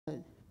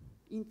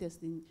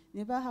intestine,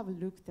 never have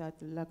looked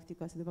at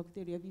lactic acid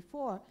bacteria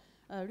before,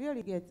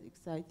 really get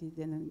excited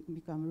and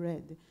become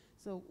red.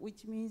 So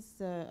which means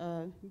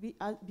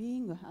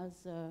being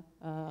as a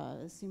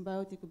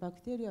symbiotic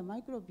bacteria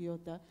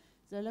microbiota,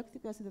 the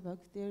lactic acid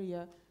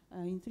bacteria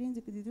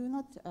intrinsically do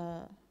not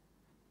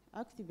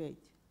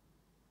activate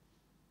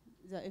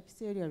the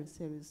epithelial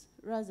cells.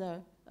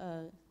 Rather,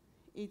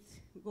 it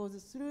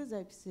goes through the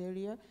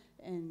epithelia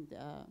and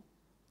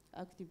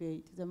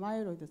activate the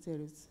myeloid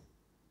cells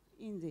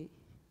in the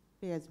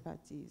pairs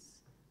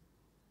patches.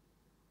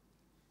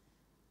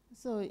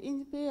 So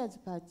in pairs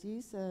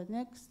patches,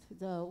 next,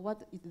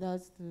 what it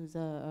does to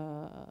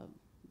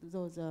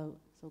those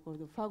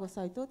so-called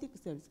phagocytotic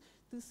cells,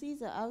 to see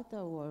the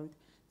outer world,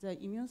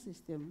 the immune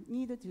system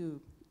needed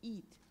to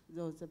eat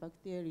those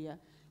bacteria.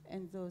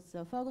 And those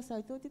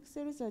phagocytotic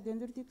cells are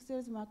dendritic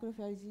cells,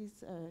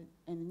 macrophages,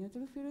 and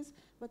neutrophils.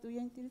 But we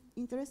are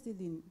interested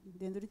in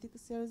dendritic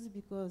cells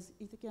because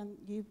it can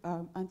give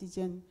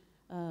antigen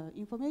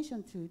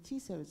information to T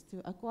cells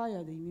to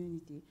acquire the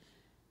immunity.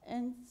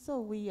 And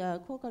so we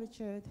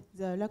co-cultured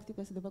the lactic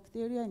acid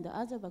bacteria and the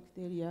other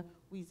bacteria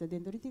with the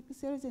dendritic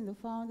cells and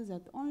found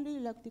that only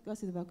lactic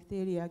acid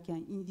bacteria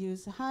can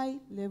induce high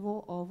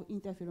level of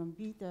interferon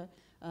beta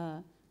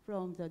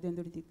from the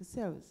dendritic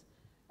cells.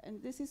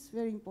 And this is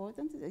very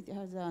important. It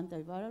has an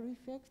antiviral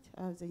effect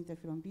of the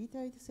interferon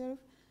beta itself,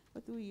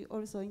 but we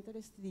also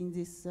interested in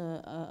this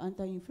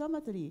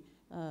anti-inflammatory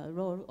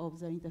role of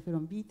the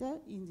interferon beta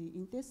in the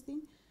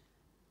intestine.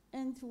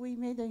 And we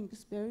made an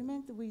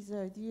experiment with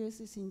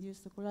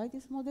DSS-induced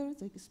colitis model,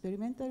 the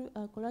experimental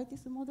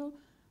colitis model.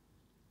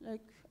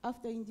 Like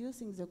after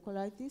inducing the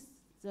colitis,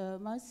 the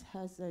mouse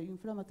has an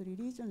inflammatory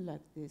region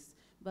like this.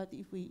 But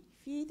if we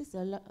feed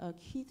the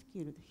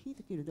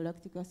heat-killed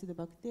lactic acid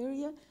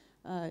bacteria,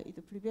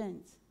 it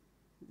prevents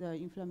the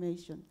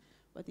inflammation.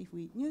 But if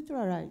we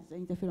neutralize the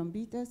interferon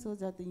beta so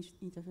that the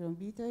interferon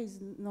beta is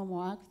no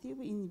more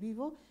active in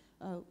vivo,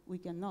 we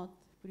cannot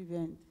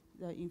prevent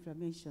the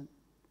inflammation.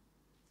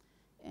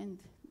 And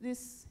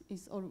this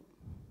is all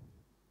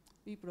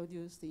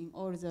reproduced in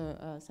all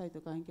the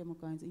cytokine,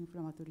 chemokines,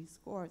 inflammatory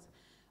scores,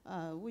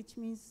 which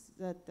means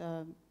that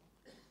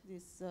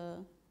this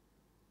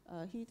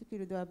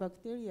heat-killed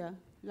bacteria,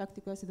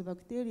 lactic acid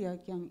bacteria,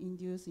 can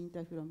induce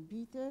interferon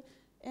beta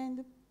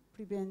and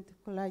prevent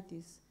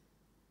colitis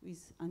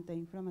with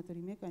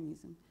anti-inflammatory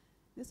mechanism.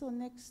 So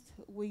next,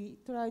 we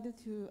tried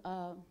to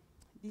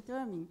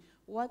determine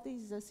what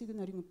is the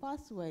signaling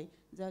pathway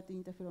that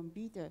interferon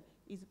beta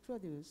is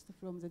produced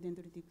from the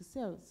dendritic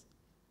cells.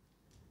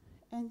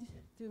 And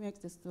to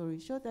make the story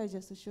short, I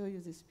just show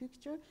you this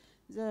picture.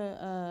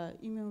 The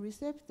immune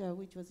receptor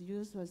which was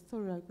used was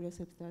toll-like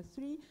receptor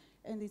 3,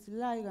 and its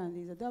ligand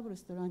is a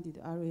double-stranded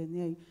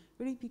RNA.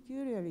 Very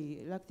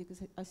peculiarly, lactic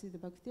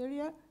acid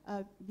bacteria,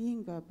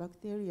 being a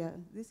bacteria,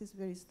 this is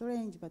very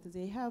strange, but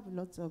they have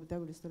lots of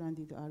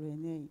double-stranded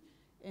RNA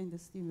and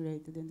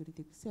stimulate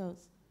dendritic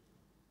cells.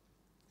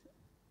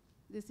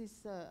 This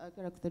is a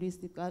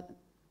characteristic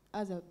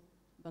other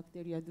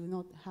bacteria do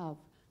not have.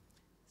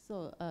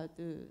 So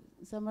to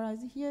summarize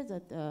here,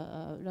 that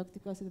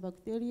lactic acid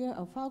bacteria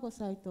are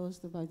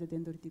phagocytosed by the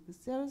dendritic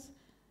cells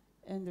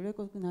and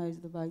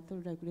recognized by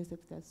toll-like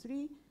receptor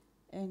 3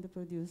 and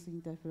produce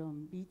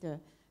interferon beta,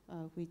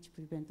 which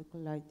prevent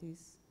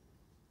colitis.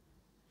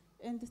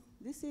 And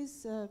this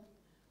is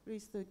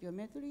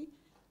stoichiometry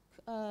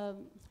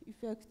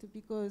effect,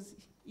 because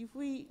if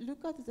we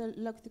look at the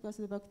lactic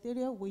acid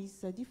bacteria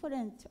with a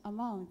different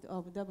amount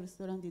of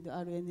double-stranded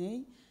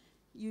RNA,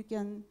 you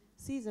can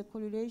see the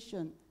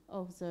correlation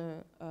of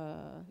the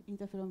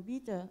interferon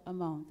beta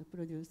amount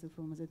produced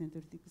from the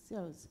dendritic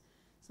cells.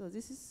 So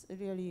this is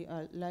really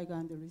a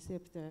ligand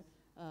receptor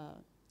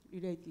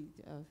related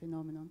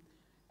phenomenon.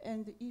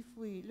 And if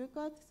we look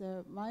at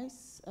the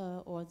mice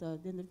or the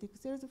dendritic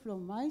cells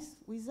from mice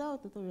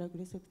without toll-like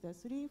receptor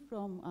 3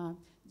 from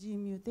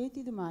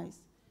gene-mutated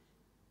mice,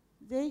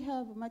 they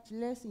have much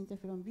less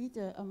interferon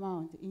beta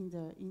amount in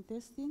the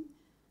intestine,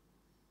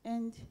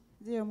 and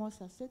they are more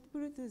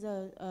susceptible to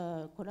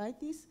the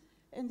colitis.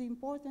 And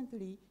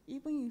importantly,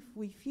 even if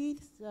we feed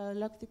the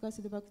lactic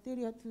acid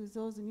bacteria to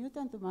those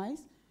mutant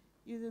mice,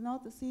 you do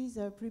not see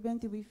the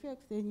preventive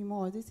effect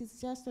anymore. This is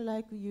just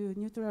like you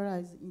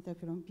neutralize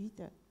interferon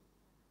beta.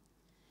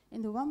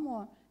 And one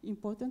more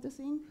important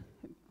thing,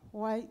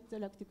 why the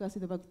lactic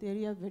acid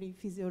bacteria very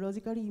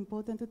physiologically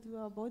important to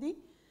our body,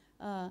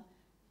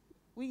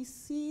 we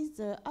see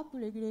the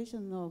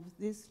upregulation of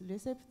this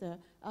receptor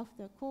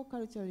after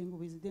co-culturing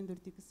with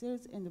dendritic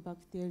cells and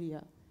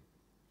bacteria,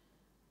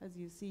 as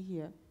you see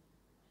here.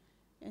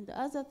 And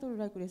other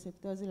toll-like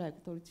receptors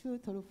like TOL2,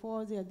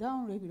 TOL4, they are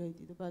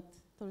downregulated, but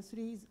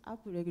TOL3 is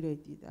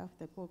upregulated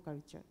after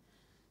co-culture.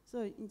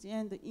 So in the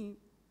end, in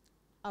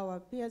our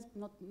pairs,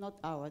 not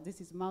our, this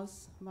is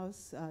mouse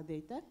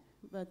data,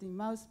 but in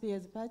mouse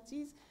pairs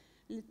patches,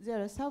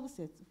 there are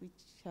subsets which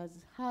has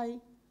high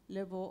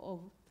level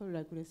of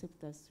toll-like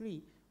receptor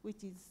 3,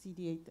 which is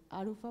CD8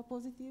 alpha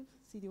positive,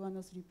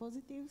 CD103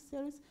 positive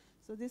cells,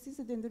 So this is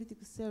the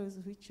dendritic cells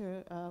which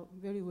are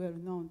very well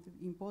known to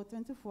be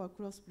important for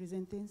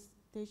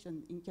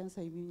cross-presentation in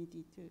cancer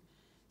immunity too.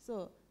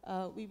 So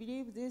we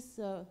believe this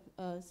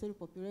cell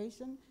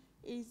population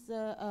is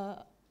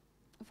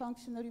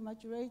functionally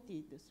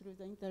maturated through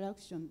the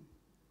interaction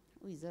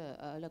with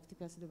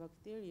lactic acid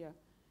bacteria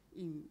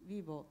in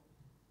vivo.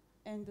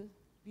 And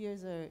via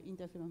the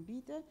interferon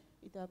beta,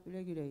 it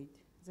upregulates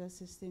the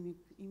systemic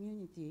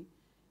immunity.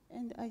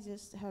 And I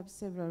just have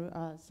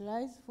several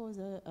slides for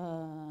the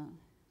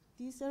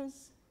T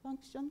cells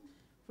function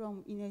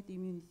from innate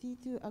immunity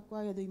to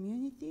acquired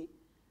immunity.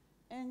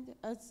 And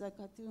as a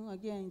cartoon,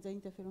 again, the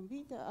interferon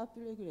beta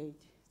upregulate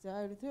the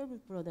IL-12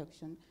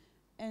 production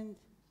and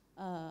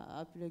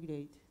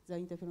upregulate the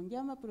interferon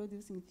gamma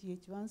producing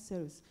Th1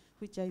 cells,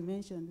 which I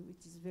mentioned,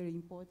 which is very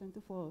important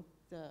for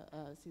the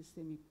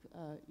systemic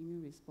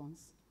immune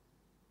response.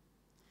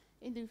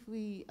 And if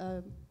we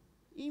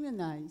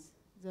immunize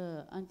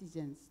the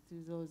antigens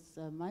to those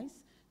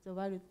mice, the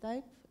wild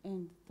type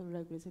and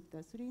toll-like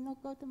receptor 3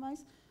 knockout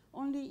mice,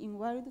 only in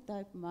wild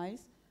type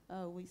mice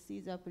we see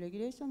the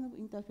upregulation of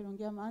interferon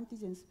gamma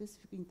antigen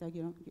specific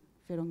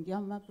interferon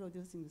gamma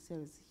producing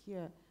cells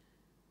here,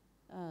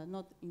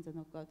 not in the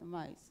knockout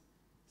mice.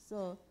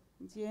 So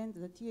in the end,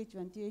 the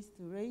Th1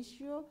 Th2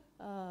 ratio,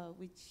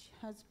 which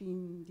has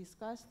been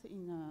discussed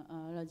in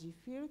a large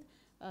field,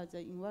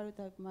 in wild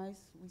type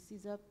mice, we see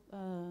the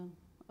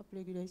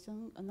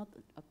upregulation, not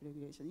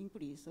upregulation,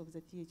 increase of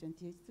the Th1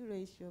 Th2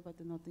 ratio, but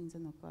not in the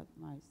knockout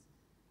mice.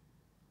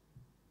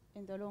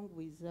 And along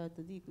with that,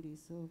 the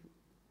decrease of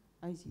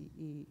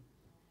IgE.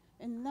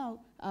 And now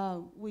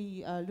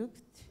we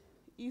looked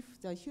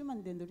if the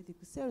human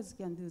dendritic cells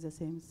can do the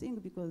same thing,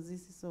 because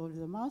this is all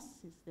the mouse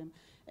system.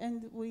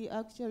 And we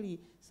actually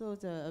saw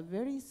a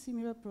very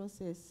similar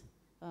process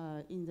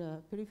in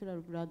the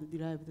peripheral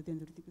blood-derived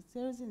dendritic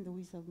cells, and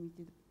we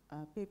submitted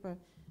a paper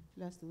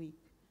last week.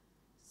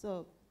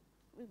 So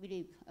we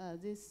believe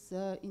this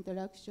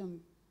interaction,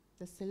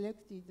 the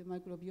selected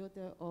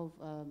microbiota of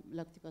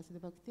lactic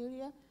acid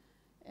bacteria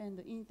and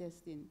the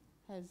intestine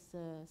has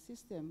a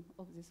system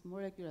of this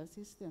molecular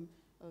system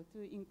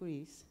to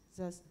increase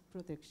the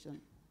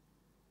protection.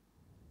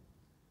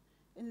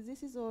 And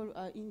this is all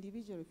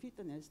individual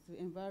fitness to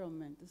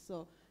environment.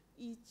 So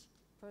each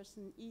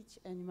person, each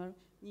animal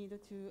need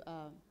to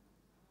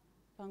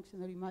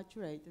functionally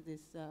maturate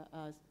this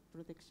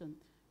protection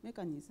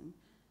mechanism.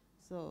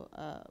 So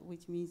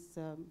which means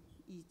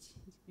each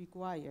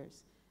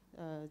requires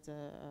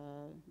the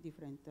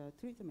different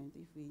treatment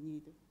if we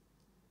need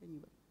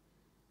anyway.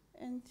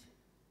 And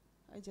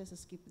I just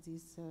skip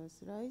these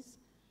slides.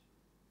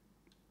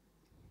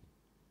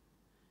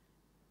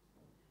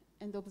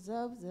 And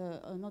observe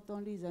not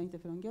only the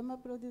interferon gamma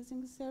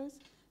producing cells,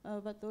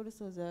 but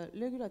also the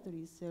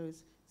regulatory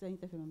cells, the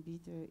interferon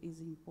beta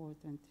is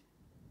important.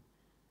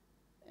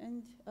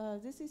 And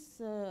this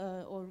is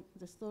all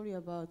the story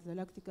about the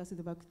lactic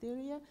acid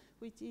bacteria,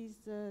 which is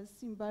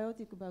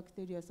symbiotic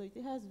bacteria. So it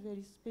has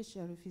very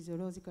special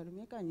physiological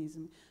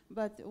mechanism.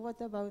 But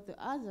what about the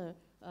other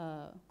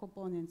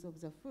components of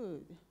the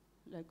food,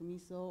 like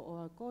miso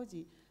or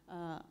koji?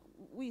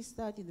 We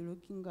started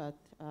looking at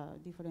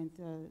different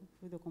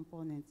food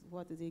components,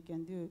 what they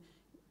can do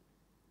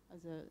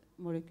as a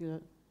molecular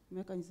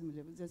mechanism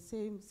level. The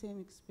same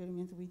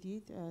experiment we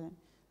did,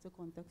 the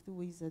contact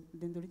with the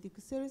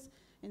dendritic cells.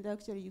 And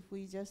actually, if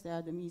we just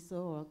add miso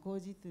or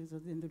koji to the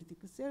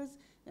dendritic cells,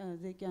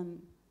 they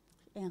can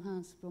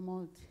enhance,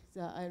 promote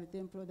the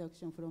IL-10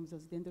 production from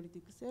those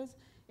dendritic cells.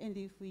 And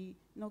if we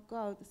knock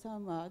out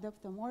some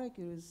adaptor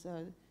molecules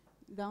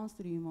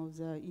downstream of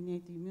the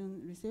innate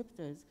immune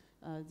receptors,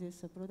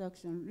 this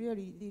production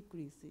really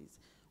decreases,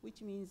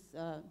 which means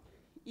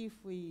if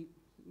we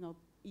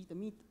eat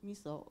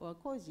miso or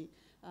koji,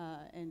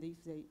 and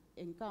if they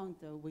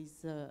encounter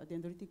with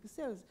dendritic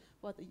cells,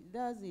 what it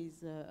does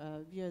is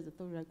via the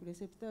toll-like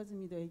receptors,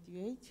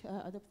 MID88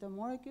 adaptor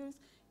molecules,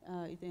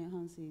 it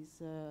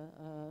enhances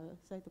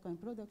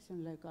cytokine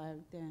production like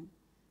IL-10.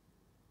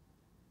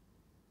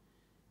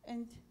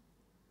 And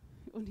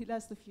on the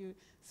last few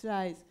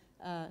slides,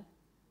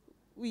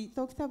 we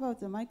talked about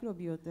the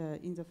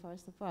microbiota in the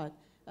first part.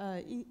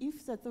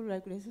 If the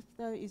toll-like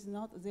receptor is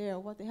not there,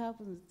 what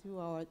happens to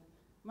our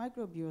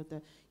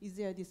microbiota? Is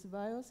there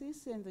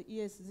dysbiosis? And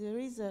yes, there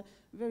is a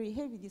very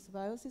heavy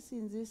dysbiosis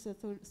in this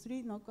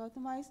 3 knockout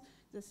mice,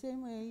 the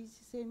same age,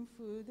 same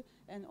food,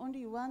 and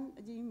only one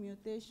gene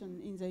mutation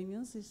in the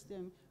immune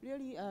system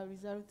really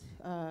result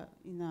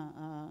in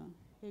a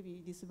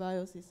heavy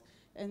dysbiosis.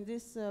 And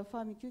this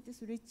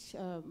Firmicutes-rich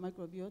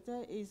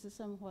microbiota is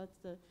somewhat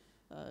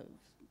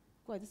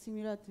quite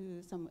similar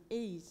to some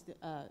aged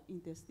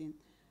intestine.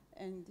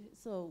 And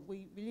so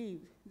we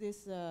believe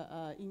this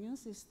immune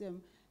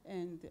system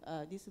and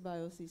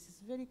dysbiosis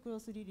is very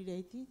closely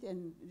related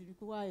and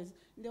requires,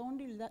 the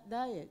only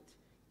diet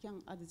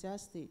can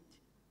adjust it.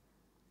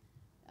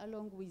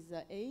 Along with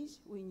the age,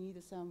 we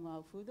need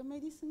some food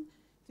medicine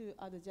to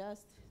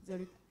adjust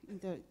the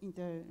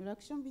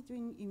interaction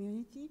between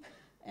immunity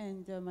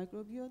and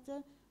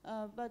microbiota.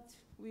 But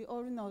we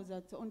all know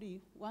that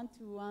only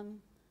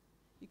one-to-one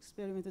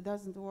experiment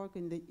doesn't work,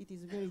 and it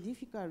is very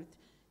difficult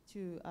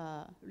to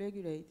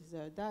regulate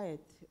the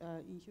diet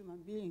in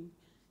human beings.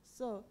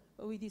 So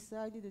we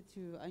decided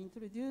to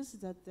introduce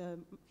that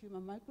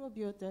human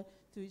microbiota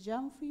to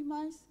germ-free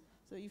mice.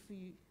 So if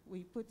we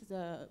put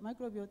the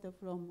microbiota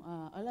from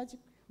allergic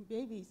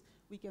babies,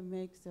 we can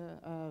make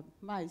the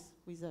mice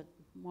with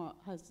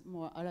has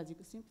more allergic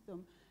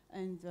symptom.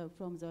 And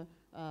from the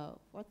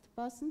what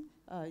person,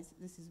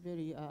 this is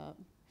very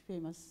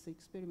famous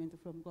experiment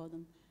from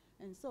Gordon.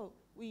 And so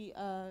we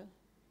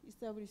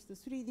established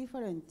 3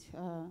 different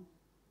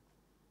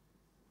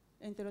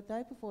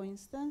enterotypes, for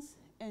instance,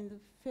 and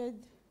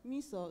fed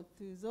miso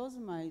to those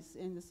mice.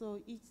 And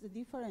so it's the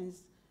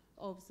difference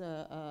of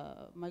the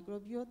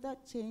microbiota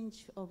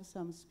change of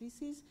some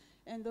species,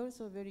 and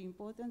also very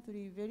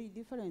importantly, very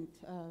different,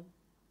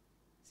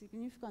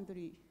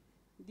 significantly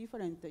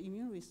different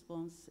immune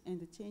response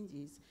and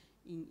changes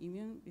in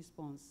immune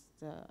response,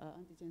 the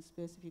antigen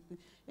specific.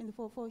 And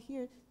for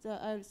here, the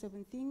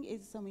IL-17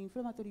 is some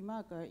inflammatory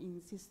marker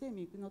in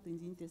systemic, not in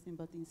the intestine,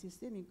 but in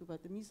systemic,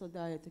 but the miso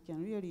diet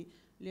can really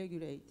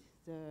regulate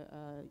the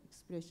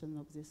expression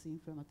of this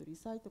inflammatory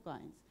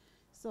cytokines.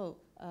 So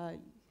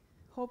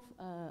hope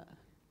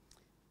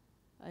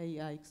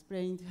I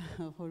explained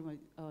for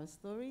our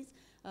stories.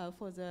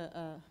 For the,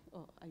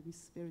 I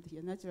misspelled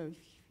here, natural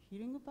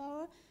healing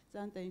power, the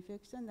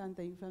anti-infection,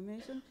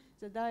 anti-inflammation,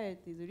 the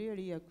diet is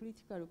really a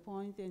critical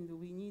point, and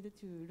we need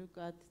to look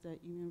at the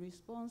immune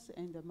response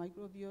and the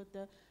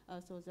microbiota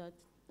so that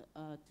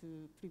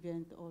to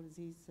prevent all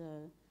these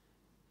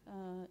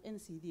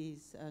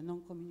NCDs,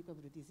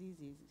 non-communicable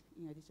diseases,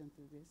 in addition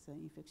to this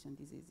infection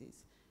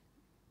diseases.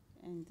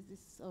 And this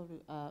is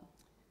all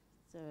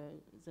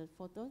the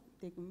photo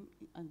taken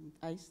and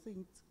iced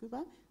in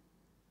Tsukuba.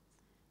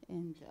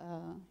 And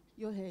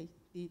Yohei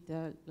did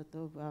a lot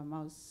of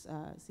mouse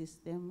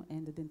system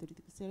and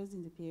dendritic cells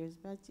in the pairs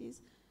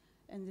batches.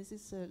 And this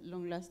is a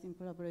long-lasting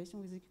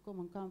collaboration with the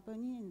Common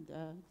Company, and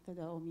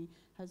Tadaomi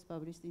has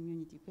published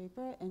immunity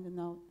paper, and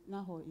now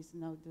Naho is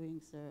now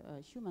doing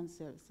the human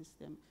cell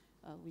system,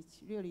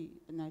 which really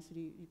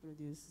nicely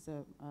reproduces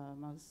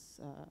mouse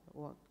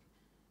work.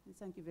 And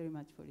thank you very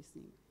much for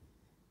listening.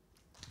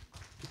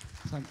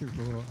 Thank you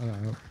for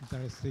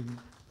interesting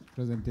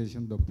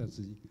presentation, Dr.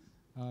 Tsuji.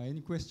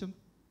 Any question?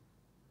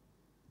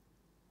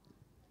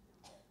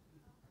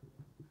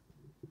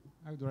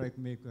 I would like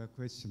to make a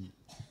question.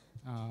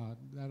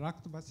 The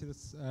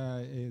lactobacillus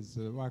is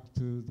work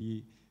to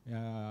the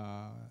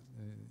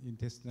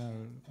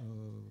intestinal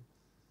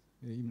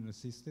immune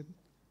system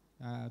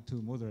to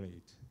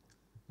moderate.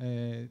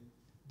 The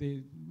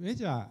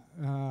major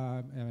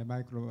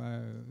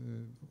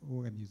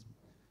microorganism,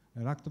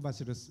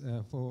 lactobacillus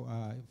for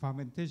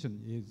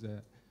fermentation is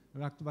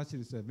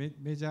lactobacillus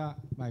major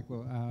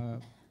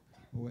microorganism.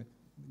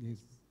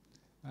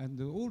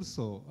 And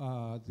also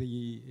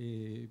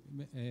the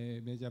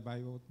major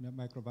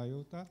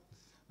microbiota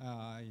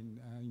in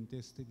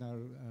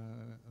intestinal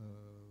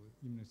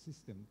immune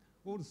system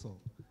also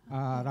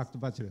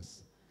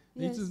lactobacillus.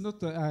 Yes. It is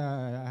not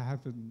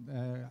happen.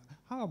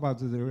 How about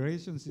the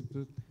relationship?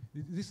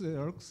 This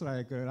looks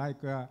like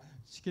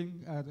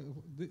chicken.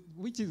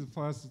 Which is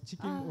first,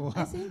 chicken or?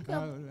 I think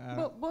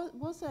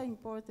both are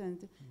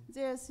important.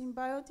 They are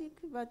symbiotic,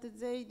 but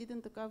they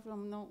didn't come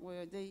from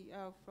nowhere. They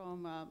are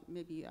from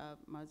maybe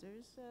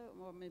mothers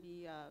or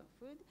maybe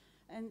food.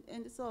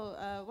 And so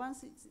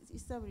once it's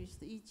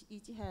established,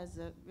 each has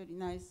a very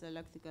nice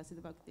lactic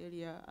acid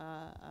bacteria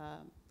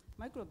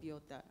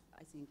microbiota.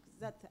 I think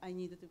that I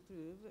need to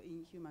prove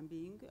in human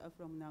being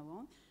from now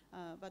on.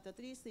 But at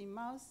least in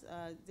mouse,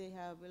 they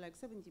have like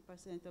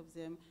 70% of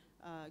them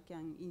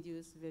can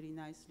induce very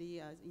nicely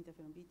as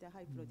interferon beta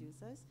high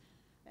producers.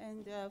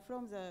 And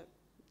from the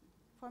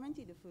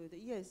fermented food,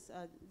 yes,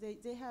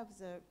 they have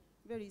the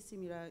very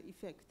similar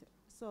effect.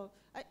 So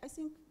I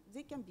think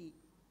they can be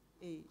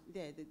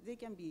dead, they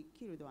can be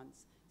killed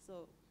ones.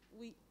 So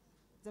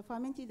the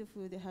fermented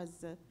food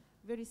has a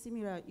very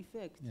similar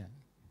effect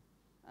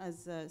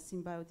as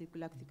symbiotic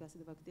lactic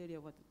acid bacteria,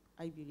 what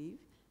I believe.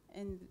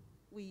 And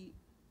we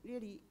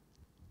really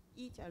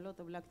eat a lot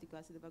of lactic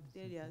acid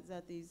bacteria.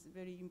 That is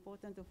very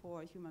important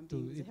for human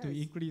beings' health. To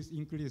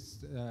increase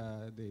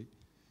the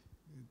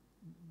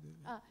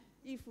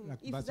if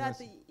that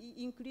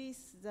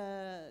increase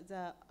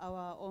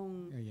our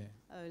own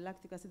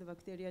lactic acid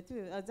bacteria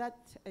too,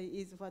 that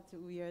is what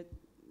we are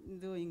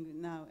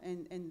doing now,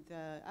 and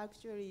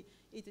actually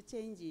it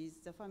changes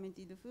the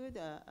fermented food,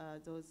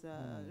 those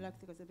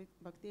lactic acid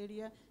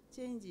bacteria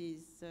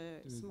changes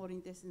small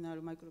intestinal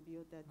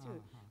microbiota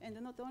too.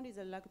 And not only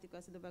the lactic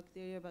acid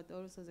bacteria, but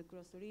also the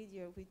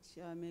Clostridia, which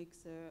makes,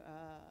 say,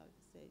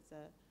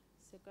 the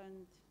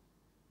second,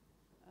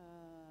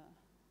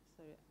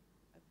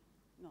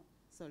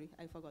 sorry,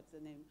 I forgot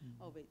the name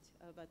of it,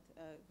 but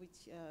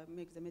which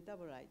makes the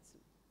metabolites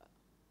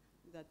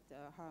that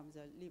harm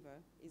the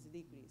liver is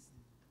decreased.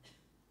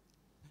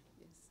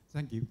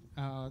 Thank you.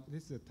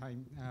 This is the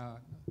time.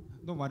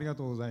 どうもありが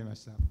とうございま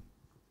した。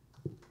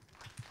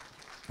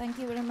Thank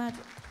you very much,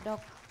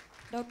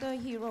 Dr.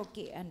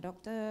 Hiroki and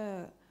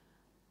Dr.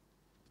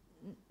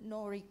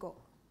 Noriko.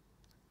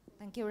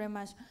 Thank you very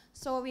much.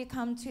 So we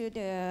come to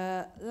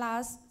the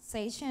last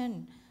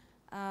session.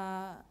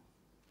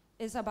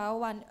 It's about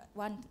one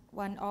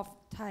of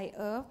Thai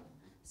herb,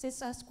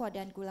 Cissus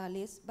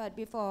quadrangularis. But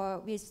before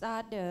we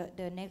start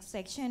the next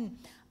section,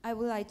 I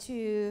would like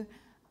to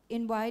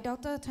invite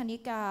Dr.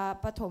 Thanika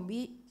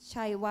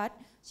Pathomvichaywat.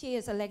 She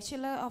is a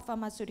lecturer of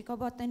Pharmaceutical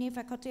Botany,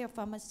 Faculty of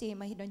Pharmacy,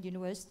 Mahidol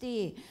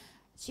University.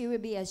 She will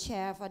be a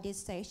chair for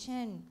this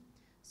session.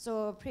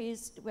 So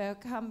please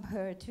welcome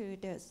her to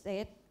the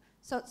stage.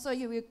 So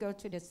you will go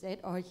to the stage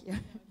or here?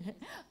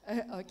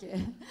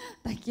 Okay,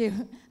 thank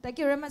you. Thank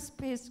you very much.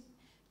 Please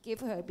give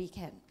her a big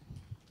hand.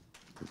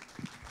 Okay.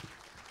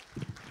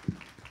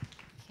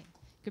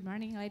 Good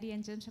morning, ladies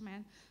and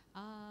gentlemen.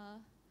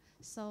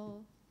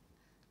 So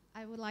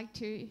I would like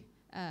to,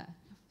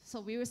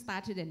 so we will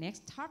start to the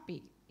next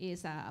topic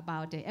is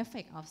about the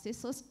effect of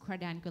Cissus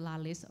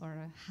quadrangularis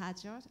or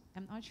Hajot.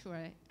 I'm not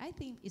sure. I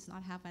think it's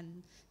not have a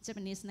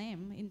Japanese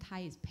name. In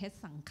Thai, it's Pet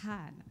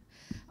Sangkhan.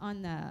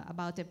 On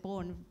about the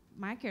bone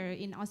marker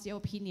in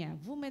osteopenia,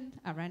 women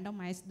a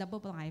randomized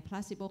double-blind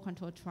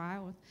placebo-controlled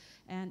trial,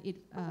 and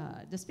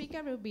the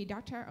speaker will be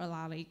Dr.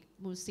 Olalik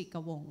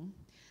Musikawong.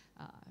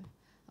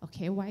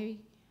 Okay,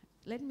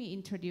 let me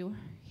introduce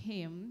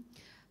him.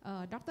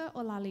 Dr.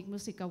 Olalik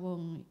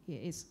Musikawong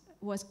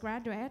was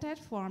graduated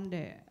from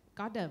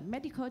got a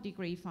medical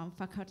degree from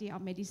Faculty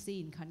of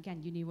Medicine, Khon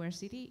Kaen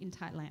University in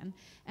Thailand,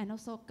 and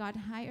also got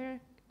higher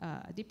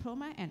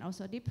diploma and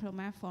also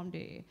diploma from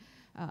the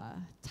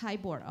Thai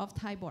Board of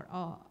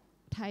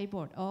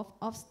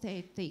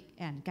Obstetrics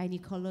and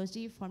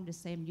Gynecology from the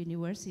same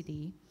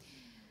university.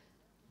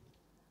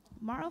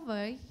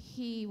 Moreover,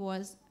 he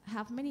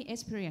have many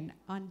experience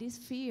on this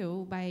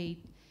field by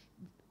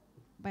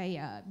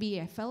be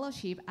a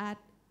fellowship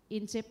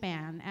in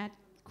Japan at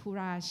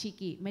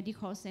Kurashiki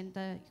Medical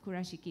Center,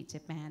 Kurashiki,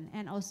 Japan,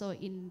 and also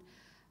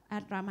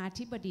at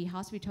Ramathibodi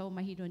Hospital,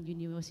 Mahidol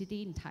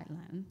University in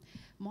Thailand.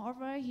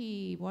 Moreover,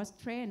 he was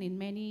trained in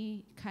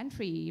many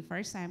countries, for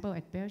example,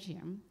 at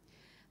Belgium.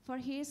 For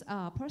his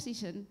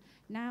position,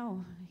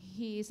 now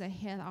he is a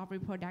head of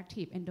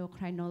reproductive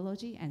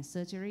endocrinology and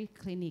surgery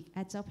clinic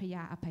at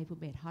Chapaya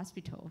Apaipubet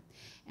Hospital,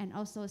 and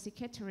also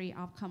secretary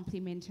of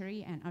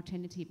complementary and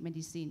alternative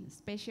medicine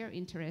special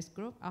interest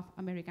group of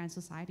American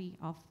Society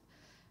of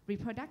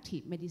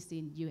Reproductive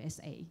Medicine,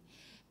 USA.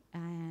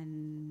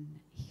 And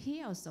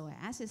he also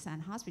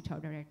assistant hospital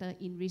director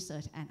in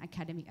research and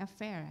academic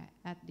affairs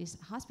at this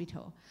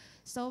hospital.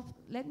 So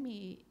let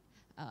me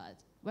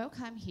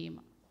welcome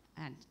him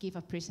and give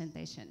a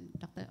presentation.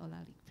 Dr.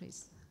 Olalik,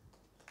 please.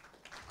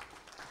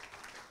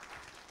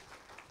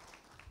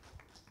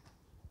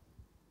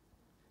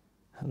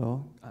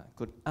 Hello,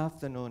 good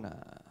afternoon.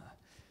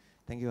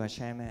 Thank you,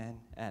 Chairman,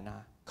 and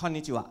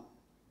konnichiwa.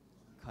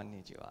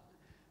 Konnichiwa.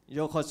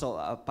 Yokoso,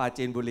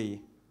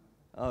 Pachinburi.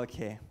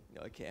 Okay.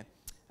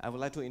 I would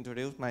like to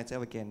introduce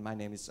myself again. My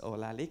name is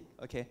Olalik.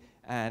 Okay,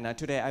 and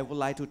today I would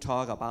like to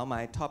talk about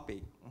my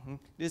topic.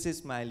 This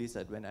is my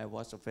research when I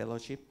was a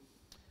fellowship.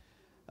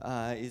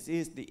 It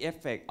is the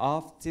effect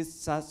of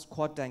Cissus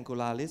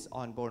quadrangularis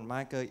on bone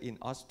marker in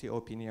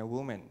osteopenia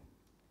women.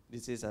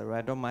 This is a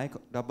randomized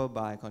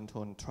double-blind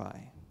controlled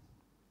trial.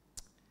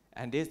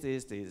 And this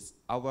is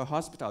our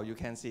hospital. You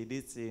can see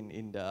this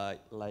in the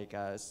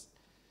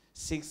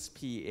 6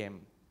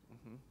 p.m.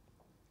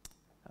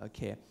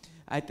 Okay,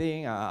 I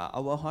think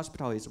our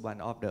hospital is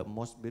one of the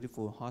most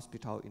beautiful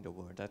hospital in the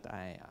world that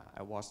I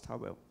was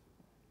traveled.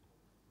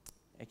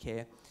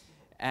 Okay,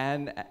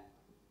 and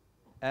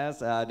as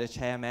the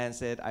chairman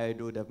said, I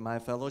do my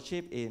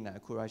fellowship in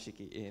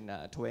Kurashiki in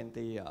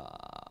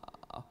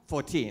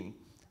 2014.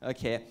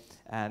 Okay,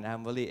 and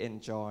I'm really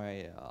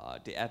enjoy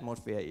the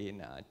atmosphere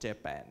in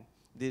Japan.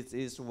 This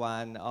is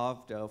one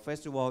of the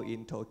festival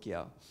in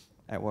Tokyo.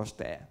 I was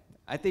there.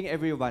 I think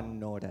everyone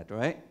know that,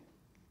 right?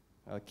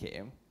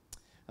 Okay.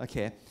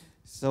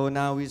 So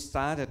now we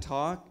start the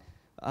talk.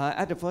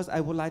 At the first, I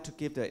would like to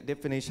give the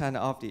definition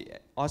of the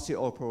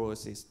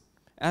osteoporosis.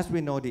 As we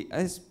know, the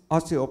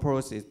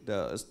osteoporosis,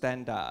 the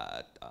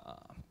standard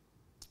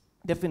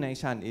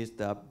definition is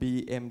the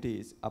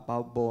BMD, is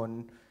about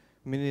bone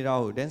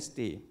mineral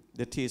density.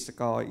 The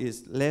T-score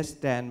is less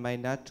than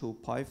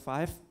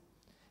 -2.5,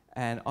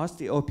 and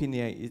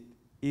osteopenia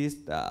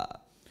is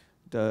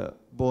the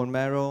bone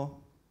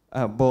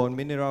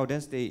mineral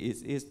density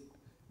is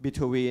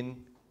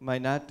between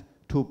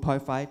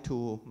 -2.5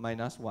 to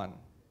 -1.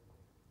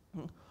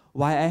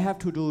 Why I have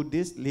to do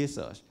this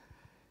research?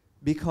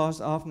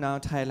 Because of now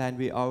Thailand,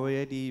 we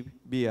already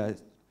be a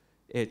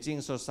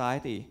aging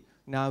society.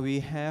 Now we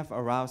have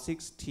around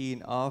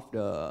 16 of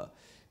the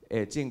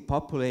aging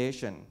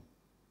population.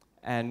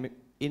 And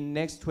in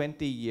next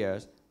 20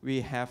 years, we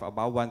have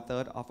about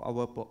 1/3 of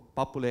our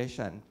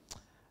population.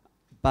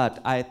 But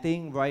I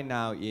think right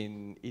now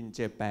in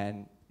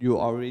Japan, you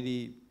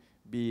already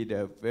be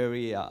the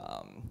very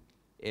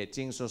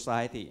aging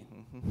society.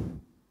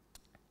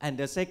 And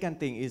the second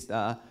thing is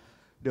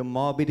the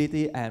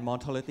morbidity and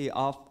mortality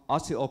of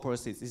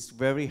osteoporosis is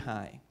very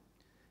high.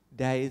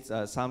 There is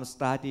some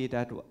study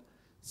that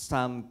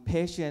some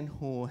patients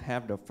who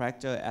have the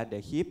fracture at the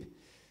hip,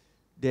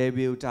 they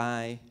will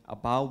die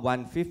about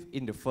 1/5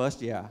 in the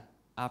first year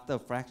after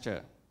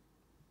fracture.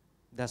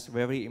 That's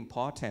very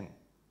important.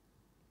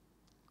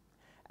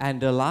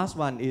 And the last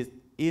one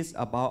is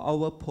about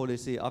our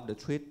policy of the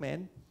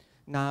treatment.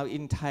 Now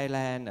in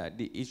Thailand,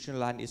 the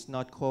insurance is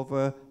not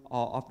cover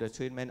all of the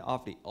treatment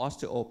of the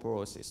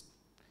osteoporosis.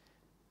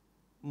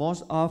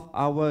 Most of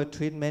our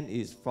treatment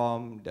is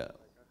from the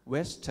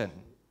Western.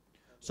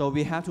 So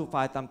we have to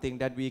find something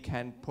that we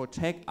can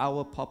protect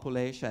our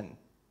population.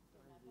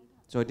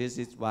 So this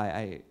is why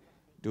I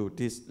do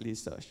this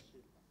research.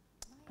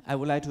 I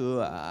would like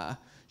to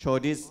show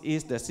this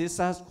is the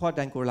Cissus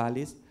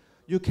quadrangularis.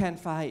 You can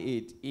find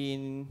it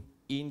in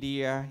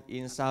India,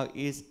 in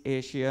Southeast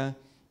Asia,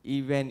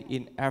 even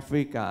in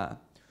Africa.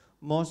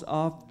 Most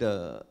of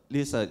the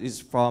research is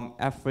from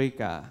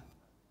Africa.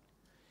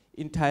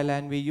 In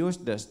Thailand, we use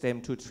the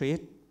stem to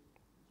treat.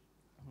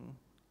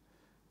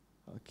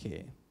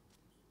 Okay.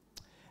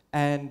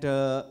 And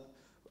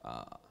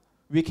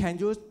we can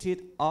use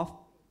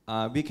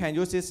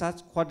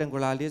Cissus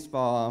quadrangularis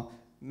for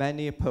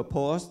many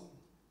purposes.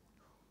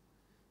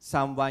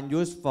 Someone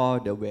use for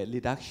the weight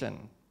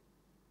reduction.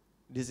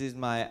 This is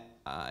my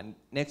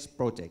next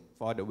project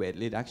for the weight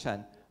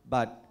reduction.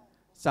 But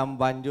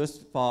someone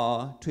used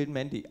for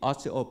treatment the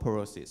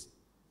osteoporosis.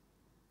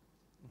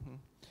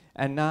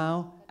 And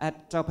now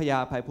at Chao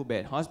Phraya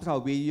Phaiphubet Hospital,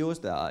 we use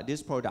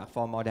this product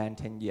for more than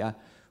 10 years.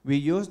 We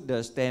use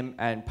the stem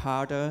and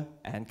powder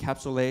and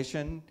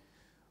capsulation.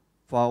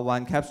 For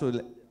one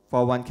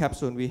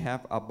capsule, we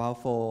have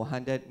about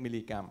 400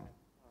 milligrams.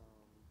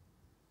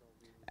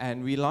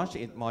 And we launched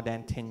it more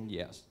than 10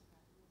 years.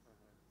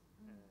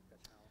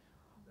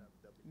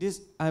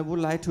 This, I would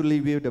like to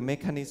review the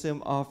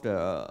mechanism of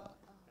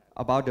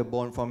about the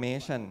bone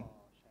formation.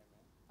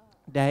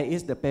 There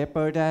is the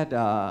paper that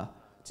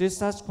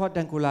Cissus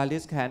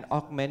quadrangularis can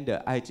augment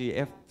the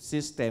IGF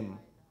system.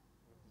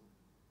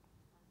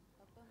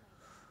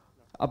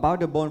 About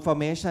the bone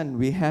formation,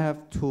 we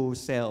have two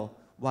cells.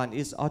 One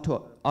is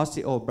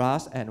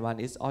osteoblast and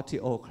one is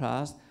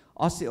osteoclast.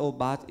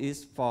 Osteoblast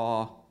is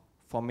for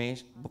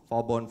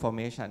bone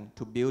formation,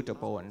 to build the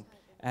bone,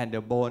 and the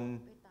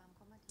bone.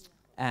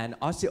 And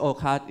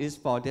osteoclast is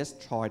for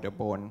destroy the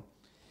bone.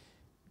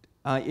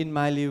 In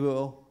my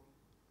review,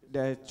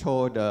 they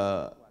show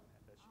the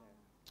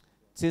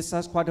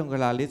Cissus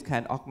quadrangularis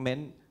can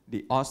augment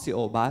the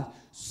osteoblast,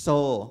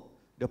 so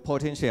the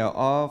potential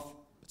of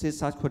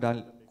Cissus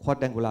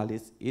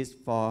quadrangularis is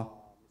for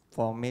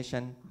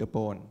formation the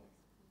bone.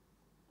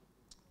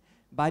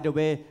 By the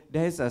way,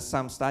 there is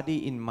some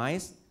study in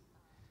mice.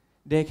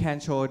 They can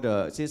show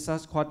the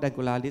Cissus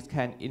quadrangularis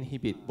can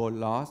inhibit bone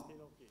loss.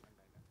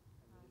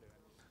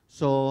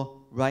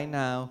 So right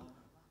now,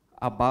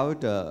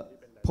 about the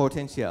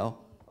potential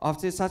of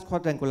Cissus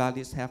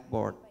quadrangularis have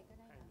both.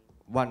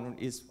 One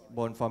is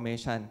bone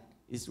formation,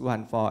 is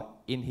one for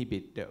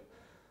inhibit the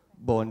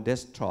bone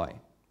destroy.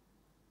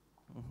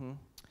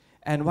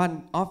 And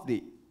one of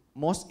the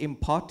most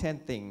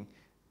important thing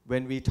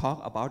when we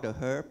talk about the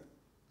herb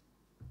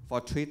for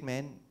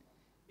treatment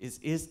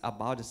is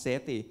about the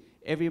safety.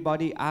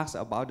 Everybody asks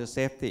about the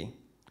safety.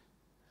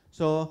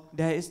 So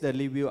there is the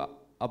review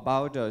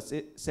about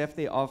the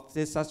safety of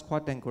Cissus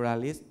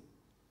quadrangularis.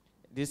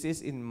 This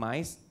is in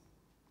mice.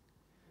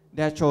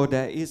 That show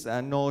there is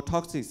no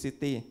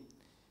toxicity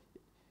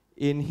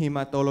in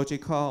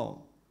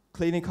hematological,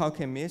 clinical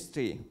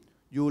chemistry,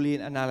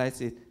 urine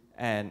analysis,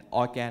 and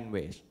organ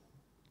waste.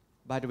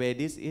 By the way,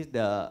 this is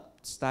the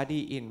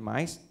study in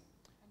mice.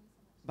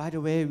 By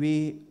the way,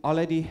 we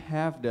already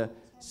have the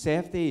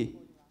safety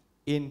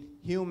in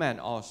human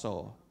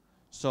also.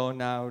 So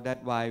now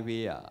that's why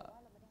we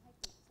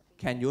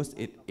can use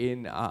it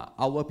in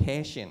our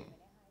patient.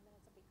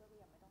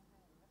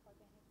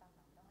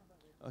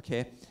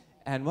 Okay,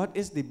 and what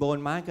is the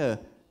bone marker?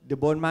 The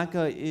bone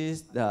marker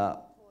is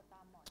the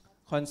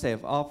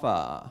concept of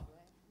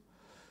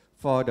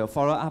for the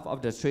follow-up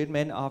of the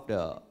treatment of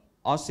the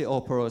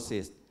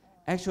osteoporosis.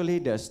 Actually,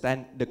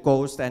 the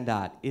gold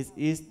standard is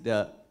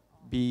the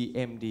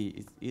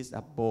BMD, is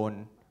a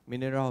bone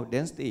mineral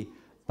density,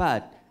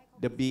 but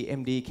the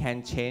BMD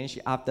can change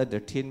after the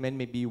treatment,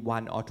 maybe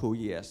 1 or 2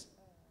 years.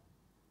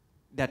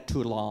 That's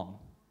too long.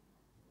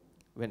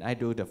 When I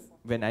did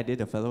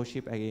the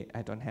fellowship,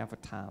 I don't have a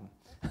time.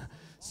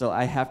 So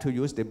I have to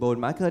use the bone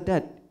marker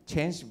that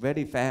change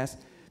very fast.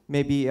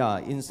 Maybe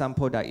in some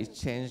product it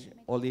changed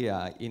only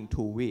in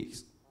 2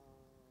 weeks.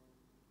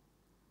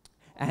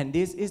 And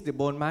this is the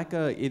bone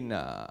marker in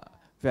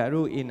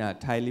value in a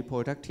Thai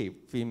reproductive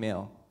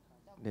female.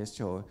 Let's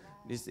show.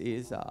 This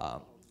is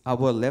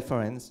our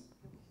reference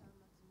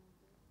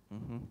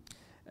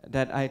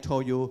that I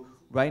told you.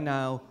 Right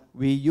now,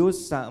 we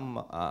use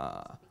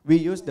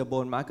the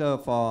bone marker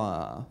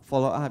for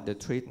follow up the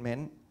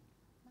treatment.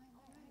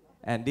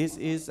 And this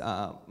is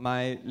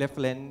my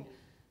reference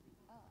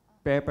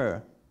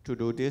paper to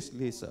do this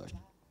research.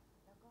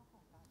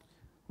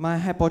 My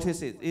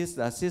hypothesis is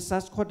that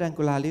Cissus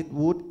quadrangularis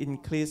would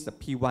increase the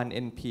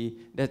P1NP,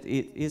 that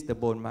it is the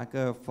bone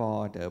marker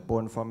for the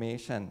bone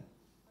formation.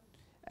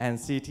 And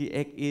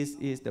CTX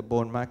is the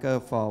bone marker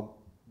for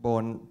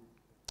bone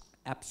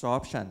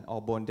absorption or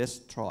bone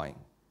destroy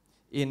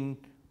in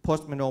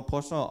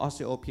postmenopausal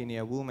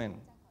osteopenia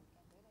women.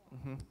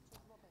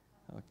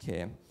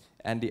 Okay,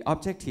 and the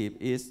objective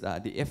is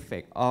the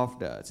effect of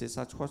the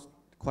Cissus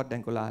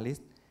quadrangularis,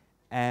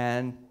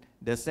 and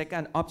the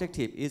second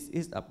objective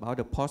is about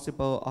the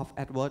possible of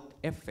adverse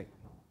effect.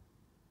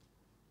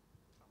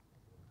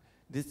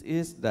 This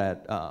is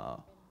that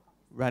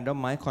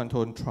randomized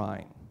control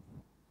trial.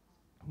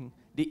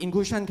 The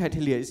inclusion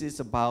criteria is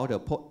about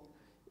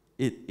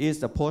it is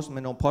the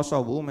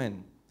postmenopausal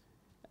woman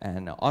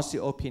and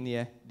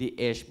osteopenia, the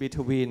age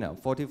between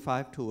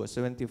 45 to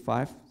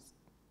 75.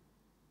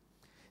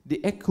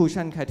 The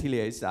exclusion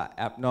criteria is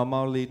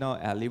abnormal renal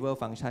and liver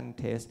function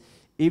test.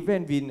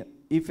 Even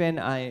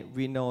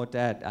we know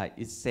that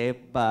it's safe,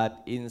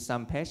 but in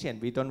some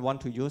patients we don't want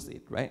to use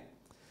it, right?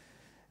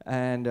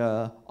 And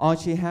or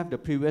she have the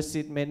previous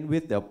treatment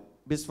with the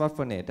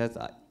bisphosphonate.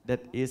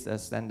 That is a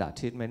standard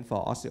treatment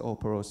for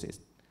osteoporosis.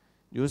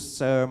 Use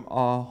SERM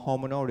or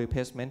hormonal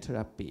replacement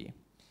therapy.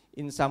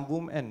 In some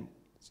women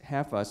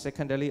have a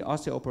secondary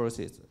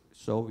osteoporosis,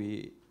 so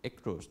we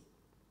exclude.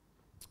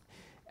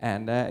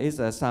 And there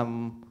is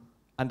some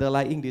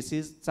underlying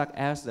disease such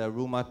as the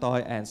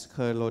rheumatoid and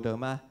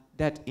scleroderma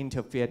that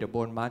interfere the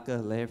bone marker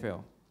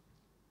level.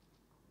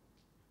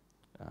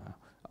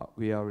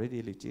 We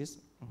already reached this.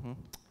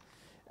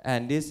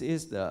 And this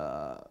is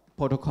the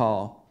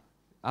protocol.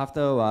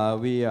 After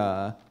we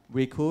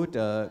recruit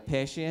the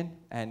patient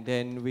and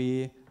then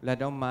we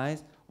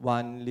randomize,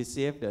 one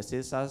receive the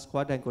Cissus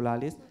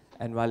quadrangularis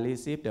and one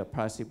receive the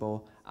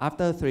placebo.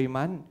 After 3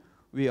 months,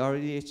 we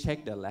already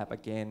check the lab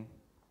again.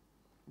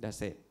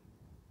 That's it.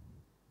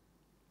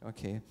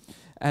 Okay.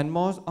 And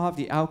most of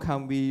the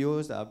outcome we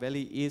use a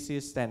very easy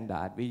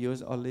standard. We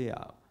use only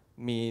a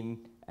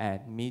mean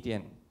and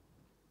median.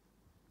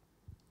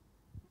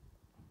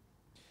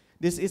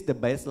 This is the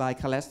baseline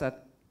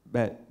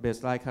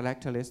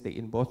characteristic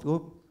in both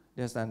groups.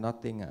 There's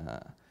nothing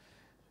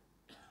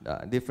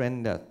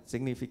different,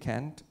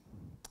 significant.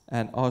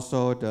 And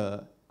also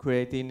the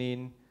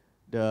creatinine,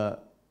 the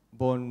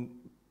bone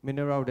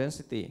mineral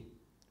density,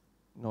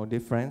 no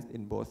difference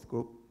in both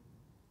groups.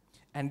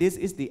 And this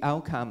is the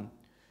outcome.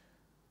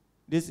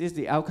 This is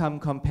the outcome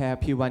compare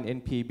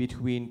P1NP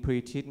between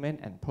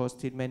pre-treatment and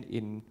post-treatment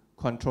in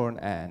control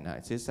and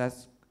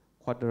Cissus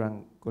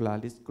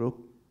quadrangularis group.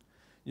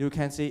 You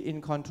can see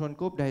in control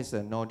group there is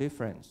no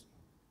difference.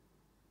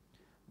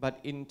 But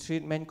in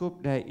treatment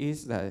group there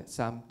is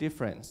some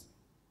difference.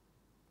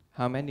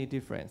 How many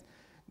difference?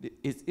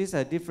 It is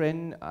a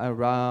difference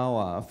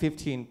around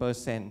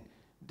 15%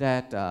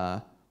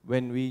 that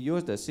when we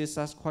use the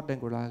Cissus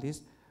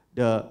quadrangularis,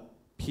 the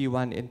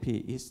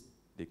P1NP is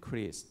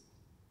decreased.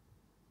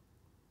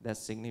 That's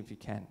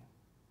significant.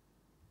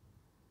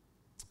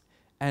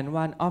 And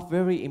one of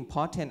very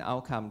important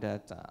outcome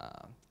that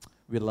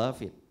we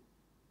love it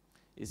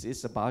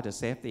is about the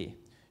safety.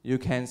 You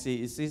can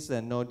see it is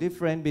no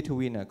difference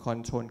between a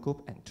control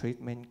group and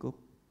treatment group.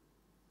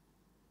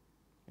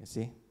 You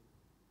see?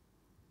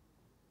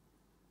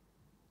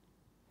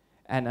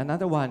 And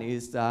another one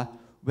is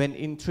when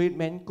in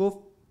treatment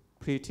group,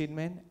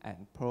 pre-treatment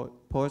and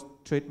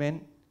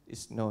post-treatment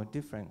is no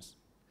difference.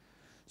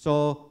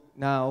 So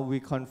now we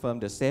confirm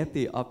the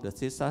safety of the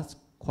Cissus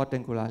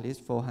quadrangularis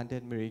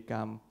 400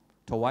 milligram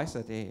twice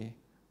a day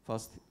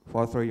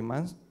for 3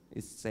 months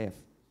is safe.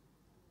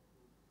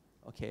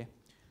 Okay,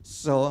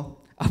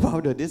 so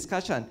about the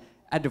discussion,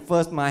 at the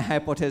first my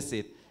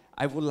hypothesis,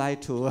 I would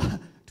like to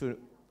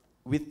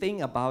we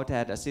think about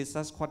that the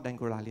Cissus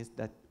quadrangularis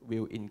that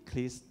will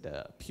increase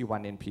the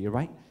P1NP,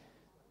 right?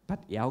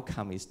 But the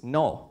outcome is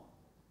no.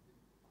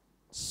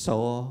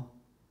 So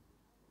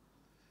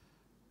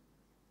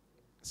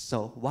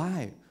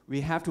why?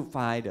 We have to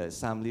find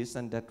some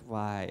reason that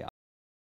why